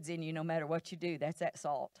got goods in you no matter what you do. That's that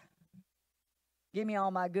salt. Give me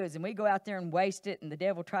all my goods. And we go out there and waste it, and the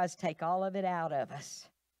devil tries to take all of it out of us.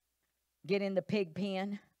 Get in the pig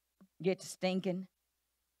pen, get to stinking.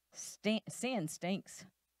 Sin stinks.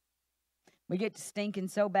 We get to stinking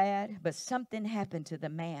so bad, but something happened to the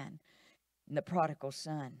man and the prodigal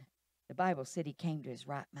son. The Bible said he came to his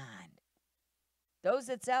right mind. Those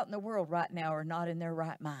that's out in the world right now are not in their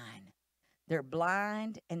right mind. They're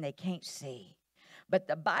blind and they can't see. But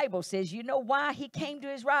the Bible says, you know why he came to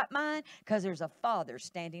his right mind? Because there's a father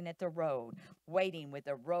standing at the road, waiting with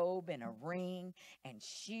a robe and a ring and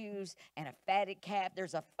shoes and a fatted calf.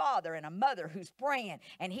 There's a father and a mother who's praying,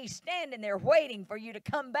 and he's standing there waiting for you to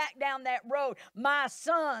come back down that road. My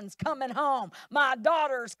son's coming home. My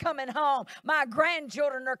daughter's coming home. My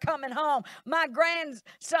grandchildren are coming home. My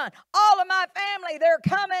grandson, all of my family, they're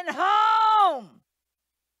coming home.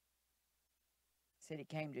 Said he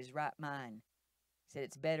came to his right mind. Said,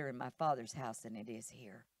 it's better in my Father's house than it is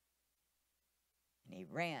here. And he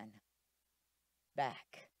ran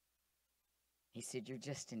back. He said, you're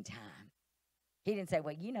just in time. He didn't say,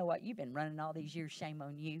 well, you know what? You've been running all these years. Shame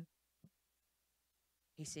on you.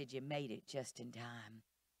 He said, you made it just in time.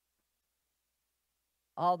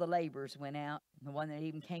 All the laborers went out. The one that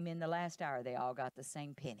even came in the last hour, they all got the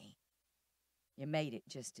same penny. You made it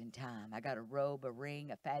just in time. I got a robe, a ring,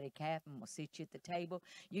 a fatted calf, and we'll sit you at the table.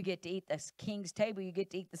 You get to eat the king's table. You get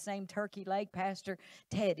to eat the same turkey leg Pastor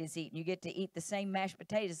Ted is eating. You get to eat the same mashed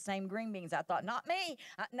potatoes, the same green beans. I thought, not me.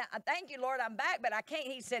 Thank you, Lord, I'm back, but I can't.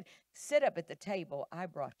 He said, sit up at the table. I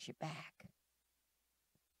brought you back.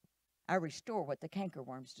 I restore what the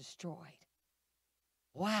cankerworms destroyed.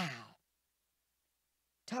 Wow.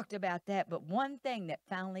 Talked about that, but one thing that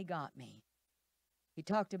finally got me. He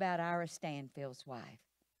talked about Ira Stanfield's wife.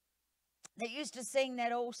 They used to sing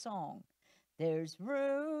that old song, there's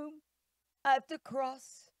room at the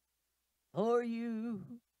cross for you.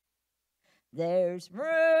 There's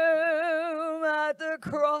room at the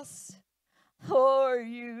cross for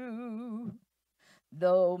you.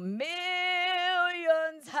 Though millions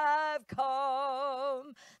have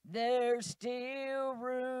come, there's still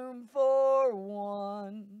room for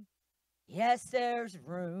one. Yes, there's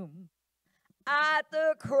room at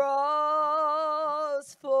the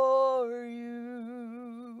cross for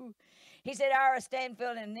you. He said, Ira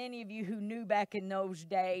Stanfield, and any of you who knew back in those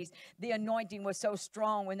days, the anointing was so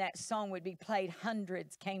strong when that song would be played,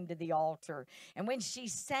 hundreds came to the altar. And when she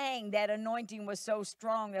sang, that anointing was so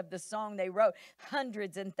strong of the song they wrote,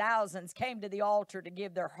 hundreds and thousands came to the altar to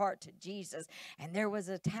give their heart to Jesus. And there was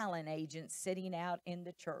a talent agent sitting out in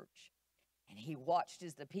the church. And he watched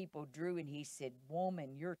as the people drew, and he said,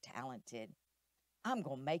 woman, you're talented. I'm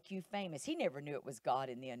going to make you famous. He never knew it was God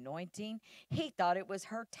in the anointing. He thought it was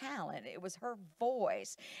her talent. It was her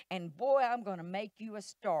voice. And boy, I'm going to make you a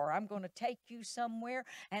star. I'm going to take you somewhere,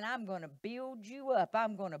 and I'm going to build you up.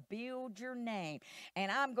 I'm going to build your name.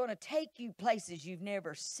 And I'm going to take you places you've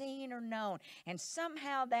never seen or known. And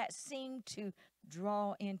somehow that seemed to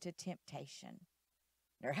draw into temptation.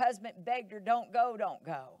 Her husband begged her, don't go, don't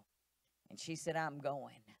go. And she said, I'm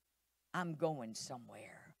going. I'm going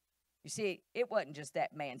somewhere. You see, it wasn't just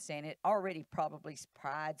that man saying it. Already probably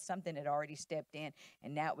pride, something had already stepped in,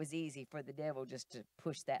 and now it was easy for the devil just to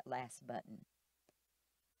push that last button.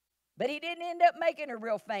 But he didn't end up making her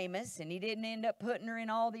real famous, and he didn't end up putting her in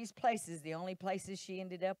all these places. The only places she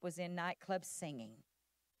ended up was in nightclubs singing.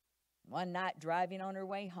 One night, driving on her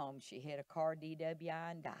way home, she hit a car DWI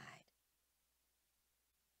and died.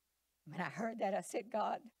 When I heard that, I said,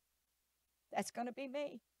 God, that's going to be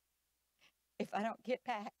me if I don't get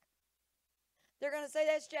back. They're going to say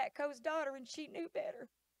that's Jack Coe's daughter, and she knew better.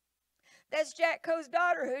 That's Jack Coe's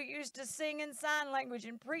daughter who used to sing in sign language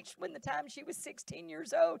and preached when the time she was 16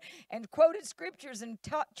 years old and quoted scriptures and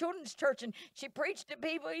taught children's church. And she preached to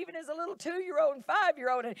people even as a little 2-year-old and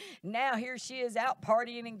 5-year-old. And now here she is out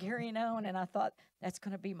partying and carrying on. And I thought, that's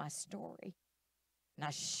going to be my story. And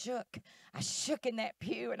I shook in that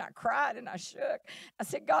pew, and I cried and I shook. I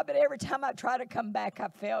said, God, but every time I try to come back, I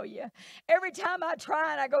fail you. Every time I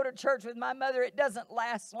try and I go to church with my mother, it doesn't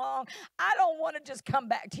last long. I don't want to just come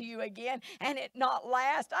back to you again and it not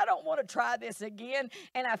last. I don't want to try this again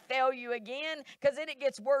and I fail you again, because then it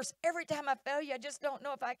gets worse. Every time I fail you, I just don't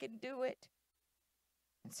know if I can do it.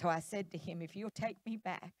 And so I said to him, if you'll take me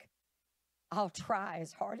back, I'll try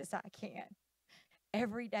as hard as I can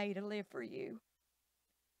every day to live for you.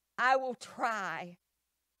 I will try.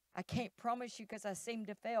 I can't promise you because I seem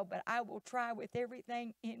to fail, but I will try with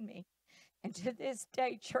everything in me. And to this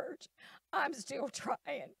day, church, I'm still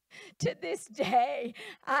trying. To this day,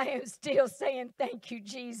 I am still saying, thank you,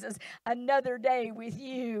 Jesus. Another day with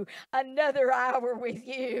you, another hour with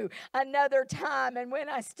you, another time. And when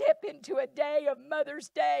I step into a day of Mother's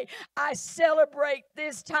Day, I celebrate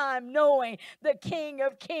this time knowing the King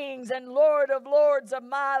of Kings and Lord of Lords of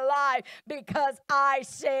my life, because I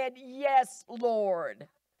said, yes, Lord.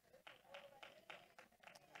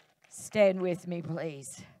 Stand with me,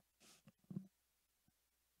 please.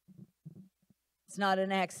 It's not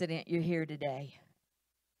an accident you're here today.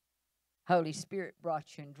 Holy Spirit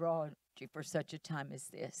brought you and drawn you for such a time as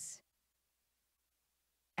this.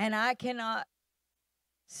 And I cannot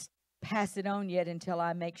pass it on yet until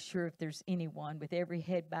I make sure if there's anyone with every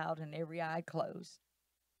head bowed and every eye closed.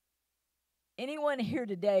 Anyone here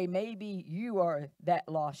today, maybe you are that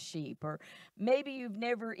lost sheep, or maybe you've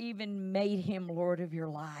never even made him Lord of your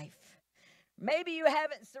life. Maybe you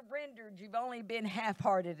haven't surrendered. You've only been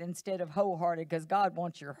half-hearted instead of wholehearted, because God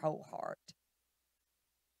wants your whole heart.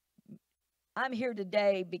 I'm here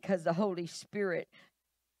today because the Holy Spirit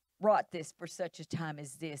brought this for such a time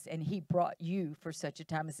as this, and he brought you for such a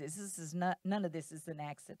time as this. None of this is an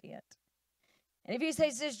accident. And if you say,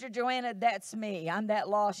 Sister Joanna, that's me. I'm that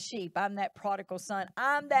lost sheep. I'm that prodigal son.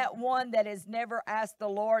 I'm that one that has never asked the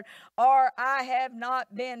Lord, or I have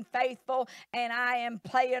not been faithful and I am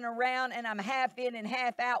playing around and I'm half in and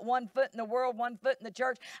half out, 1 foot in the world, 1 foot in the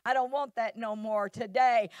church. I don't want that no more.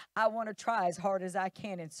 Today, I want to try as hard as I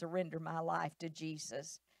can and surrender my life to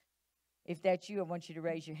Jesus. If that's you, I want you to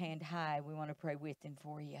raise your hand high. We want to pray with and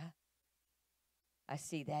for you. I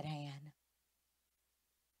see that hand.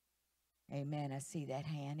 Amen. I see that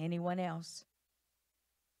hand. Anyone else?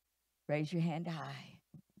 Raise your hand high.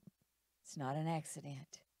 It's not an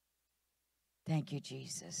accident. Thank you,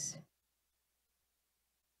 Jesus.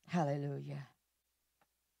 Hallelujah.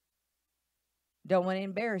 Don't want to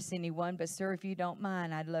embarrass anyone, but sir, if you don't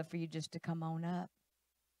mind, I'd love for you just to come on up.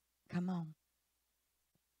 Come on.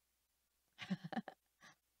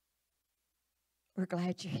 We're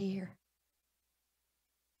glad you're here.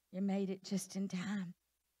 You made it just in time.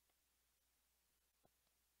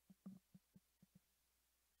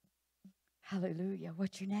 Hallelujah.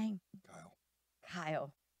 What's your name? Kyle.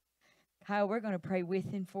 Kyle. Kyle, we're going to pray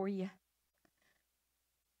with and for you.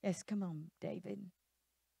 Yes, come on, David.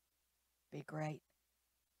 Be great.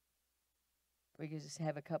 we could just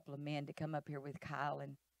have a couple of men to come up here with Kyle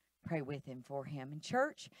and pray with him for him. And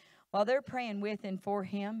church, while they're praying with and for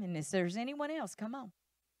him, and if there's anyone else, come on.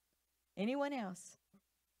 Anyone else?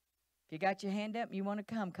 If you got your hand up and you want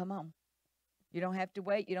to come on. You don't have to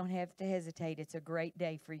wait. You don't have to hesitate. It's a great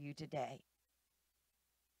day for you today.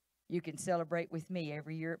 You can celebrate with me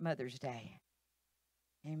every year at Mother's Day.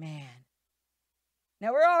 Amen.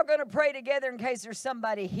 Now, we're all going to pray together in case there's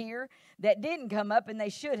somebody here that didn't come up, and they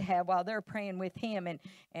should have while they're praying with him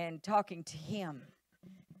and talking to him.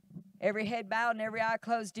 Every head bowed and every eye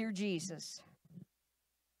closed. Dear Jesus,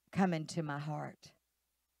 come into my heart.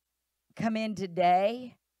 Come in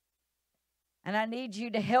today, and I need you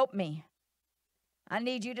to help me. I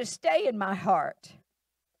need you to stay in my heart.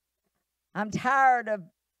 I'm tired of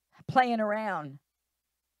playing around.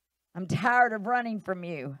 I'm tired of running from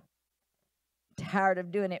you. I'm tired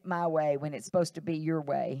of doing it my way when it's supposed to be your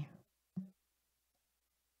way.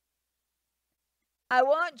 I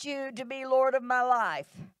want you to be Lord of my life.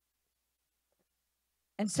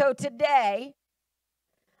 And so today,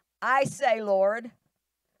 I say, Lord,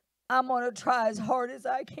 I'm going to try as hard as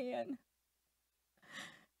I can.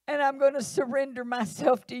 And I'm going to surrender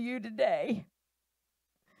myself to you today.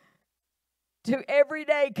 To every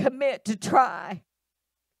day commit to try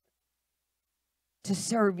to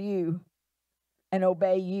serve you and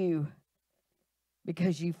obey you.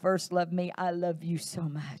 Because you first loved me, I love you so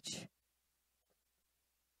much.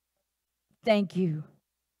 Thank you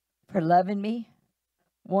for loving me,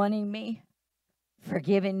 wanting me,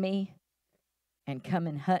 forgiving me, and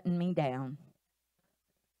coming hunting me down.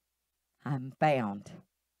 I'm found.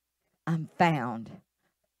 I'm found.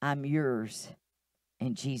 I'm yours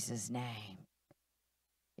in Jesus' name.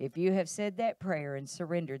 If you have said that prayer and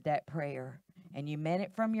surrendered that prayer, and you meant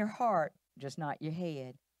it from your heart, just not your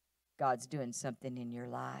head, God's doing something in your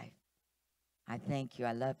life. I thank you.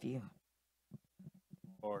 I love you.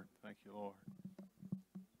 Lord, thank you, Lord.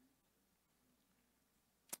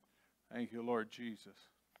 Thank you, Lord Jesus.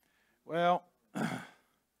 Well,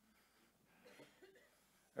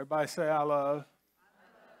 everybody say, I love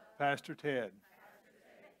Pastor Ted.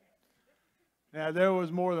 Now, there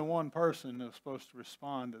was more than one person that was supposed to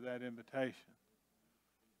respond to that invitation.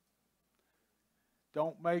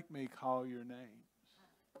 Don't make me call your names.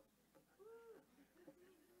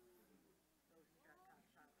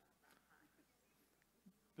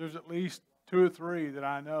 There's at least 2 or 3 that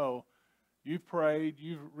I know. You've prayed,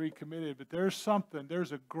 you've recommitted, but there's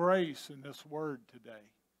a grace in this word today.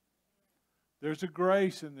 There's a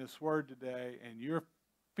grace in this word today, and you're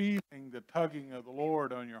feeling the tugging of the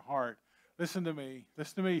Lord on your heart. Listen to me,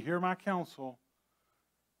 hear my counsel.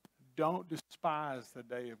 Don't despise the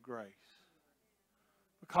day of grace.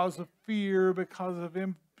 Because of fear, because of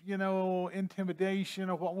intimidation,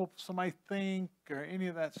 or what will somebody think, or any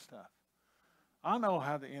of that stuff. I know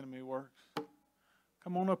how the enemy works.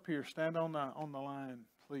 Come on up here. Stand on the line,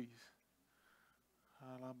 please.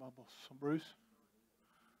 Bruce.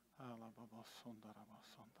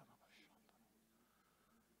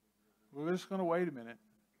 We're just going to wait a minute.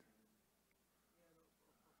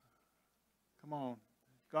 Come on.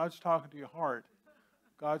 God's talking to your heart.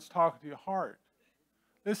 God's talking to your heart.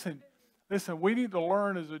 Listen, we need to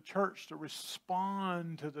learn as a church to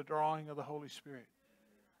respond to the drawing of the Holy Spirit.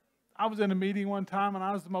 I was in a meeting one time, and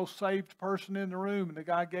I was the most saved person in the room, and the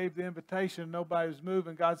guy gave the invitation, and nobody was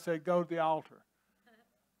moving. God said, go to the altar.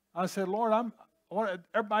 I said, Lord,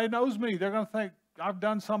 everybody knows me. They're going to think I've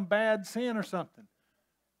done some bad sin or something.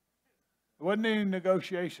 It wasn't any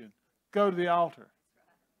negotiation. Go to the altar.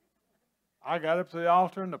 I got up to the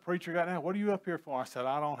altar, and the preacher got down. What are you up here for? I said,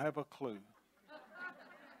 I don't have a clue.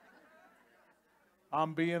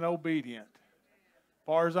 I'm being obedient. As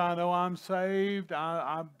far as I know, I'm saved.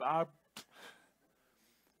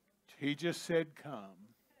 He just said, come.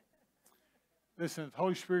 Listen, if the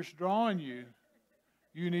Holy Spirit's drawing you,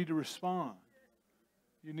 you need to respond.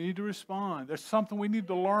 You need to respond. There's something we need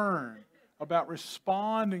to learn about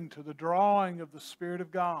responding to the drawing of the Spirit of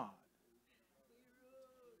God.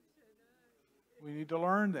 We need to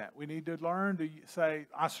learn that. We need to learn to say,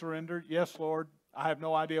 I surrender. Yes, Lord. I have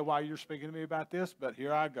no idea why you're speaking to me about this, but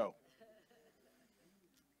here I go.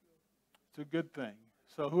 It's a good thing.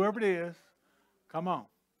 So whoever it is, come on.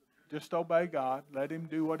 Just obey God. Let Him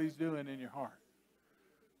do what He's doing in your heart.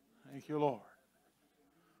 Thank you, Lord.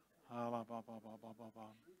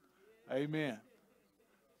 Amen.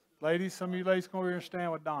 Ladies, some of you ladies come over here and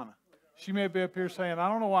stand with Donna. She may be up here saying, I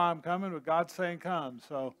don't know why I'm coming, but God's saying come.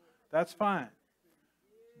 So that's fine.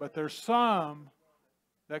 But there's some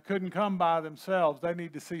that couldn't come by themselves. They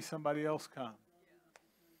need to see somebody else come.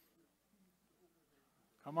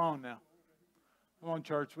 Come on now. Come on,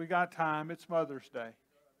 church. We got time. It's Mother's Day.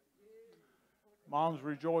 Moms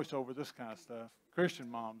rejoice over this kind of stuff. Christian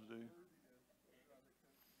moms do.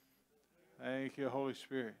 Thank you, Holy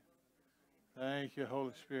Spirit. Thank you,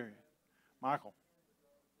 Holy Spirit. Michael.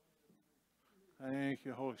 Thank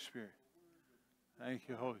you, Holy Spirit. Thank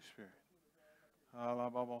you, Holy Spirit.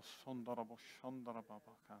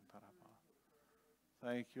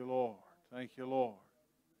 Thank you, Lord. Thank you, Lord.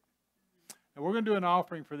 And we're going to do an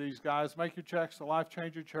offering for these guys. Make your checks to Life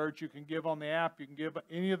Changer Church. You can give on the app. You can give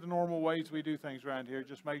any of the normal ways we do things around here.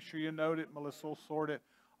 Just make sure you note it. Melissa will sort it.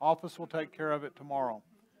 Office will take care of it tomorrow.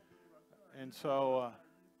 And so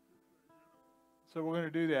we're going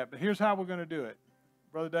to do that. But here's how we're going to do it.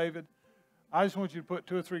 Brother David, I just want you to put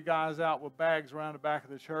 2 or 3 guys out with bags around the back of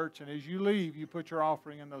the church. And as you leave, you put your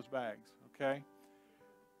offering in those bags. Okay?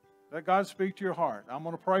 Let God speak to your heart. I'm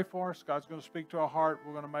going to pray for us. God's going to speak to our heart.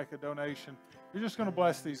 We're going to make a donation. You're just going to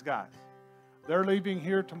bless these guys. They're leaving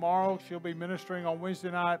here tomorrow. She'll be ministering on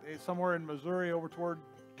Wednesday night somewhere in Missouri over toward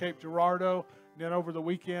Cape Girardeau. Then over the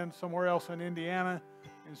weekend somewhere else in Indiana.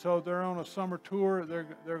 And so they're on a summer tour. They're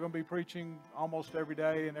going to be preaching almost every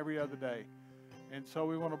day and every other day. And so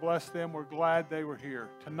we want to bless them. We're glad they were here.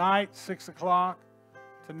 Tonight, 6 o'clock.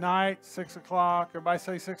 Tonight, 6 o'clock. Everybody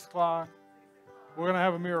say 6 o'clock. We're going to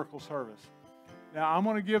have a miracle service. Now, I'm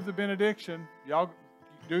going to give the benediction. Y'all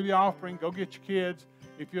do the offering. Go get your kids.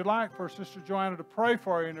 If you'd like for Sister Joanna to pray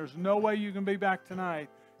for you, and there's no way you can be back tonight,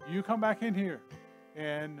 you come back in here.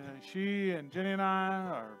 And she and Jenny and I,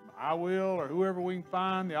 or I will, or whoever we can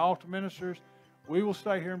find, the altar ministers, we will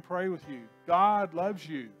stay here and pray with you. God loves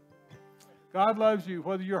you. God loves you,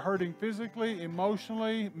 whether you're hurting physically,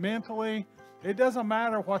 emotionally, mentally. It doesn't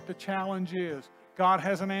matter what the challenge is. God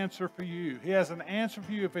has an answer for you. He has an answer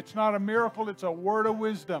for you. If it's not a miracle, it's a word of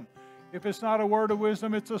wisdom. If it's not a word of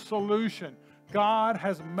wisdom, it's a solution. God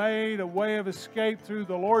has made a way of escape through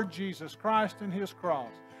the Lord Jesus Christ and His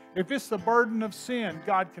cross. If it's the burden of sin,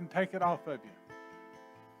 God can take it off of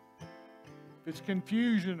you. If it's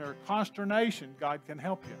confusion or consternation, God can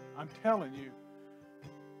help you. I'm telling you,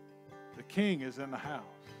 the King is in the house.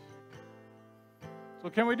 So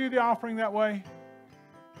can we do the offering that way?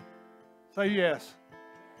 Say yes.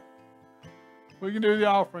 We can do the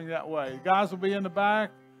offering that way. The guys will be in the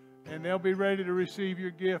back, and they'll be ready to receive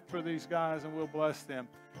your gift for these guys, and we'll bless them.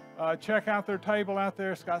 Check out their table out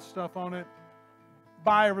there. It's got stuff on it.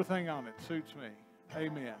 Buy everything on it. Suits me.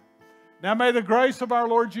 Amen. Now may the grace of our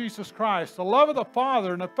Lord Jesus Christ, the love of the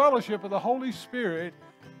Father, and the fellowship of the Holy Spirit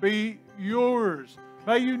be yours.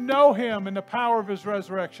 May you know Him in the power of His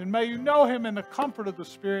resurrection. May you know Him in the comfort of the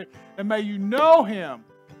Spirit. And may you know Him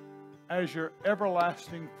as your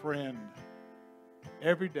everlasting friend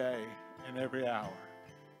every day and every hour.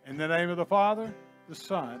 In the name of the Father, the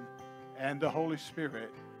Son, and the Holy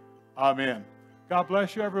Spirit. Amen. God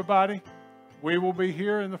bless you, everybody. We will be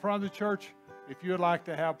here in the front of the church if you would like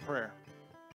to have prayer.